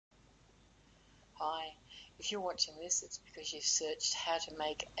Hi, if you're watching this, it's because you've searched how to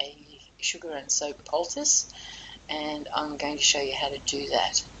make a sugar and soap poultice, and I'm going to show you how to do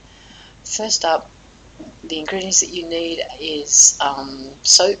that. First up, the ingredients that you need is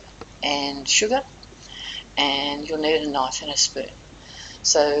soap and sugar, and you'll need a knife and a spoon.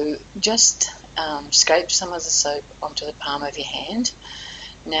 So just scrape some of the soap onto the palm of your hand.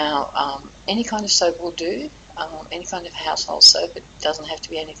 Now, any kind of soap will do, any kind of household soap. It doesn't have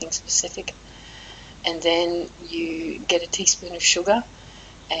to be anything specific. And then you get a teaspoon of sugar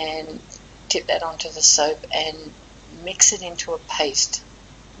and tip that onto the soap and mix it into a paste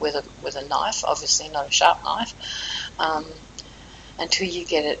with a knife, obviously not a sharp knife, until you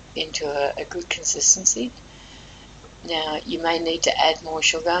get it into a good consistency. Now you may need to add more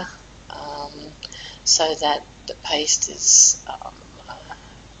sugar so that the paste is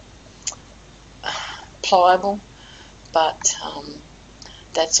pliable, but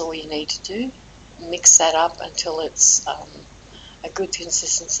that's all you need to do. Mix that up until it's a good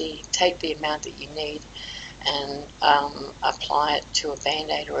consistency. Take the amount that you need and apply it to a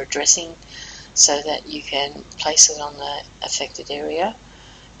band-aid or a dressing so that you can place it on the affected area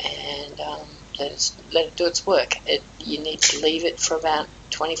and let it do its work. You need to leave it for about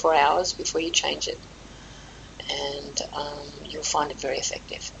 24 hours before you change it, and you'll find it very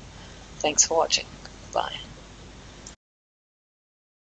effective. Thanks for watching. Bye.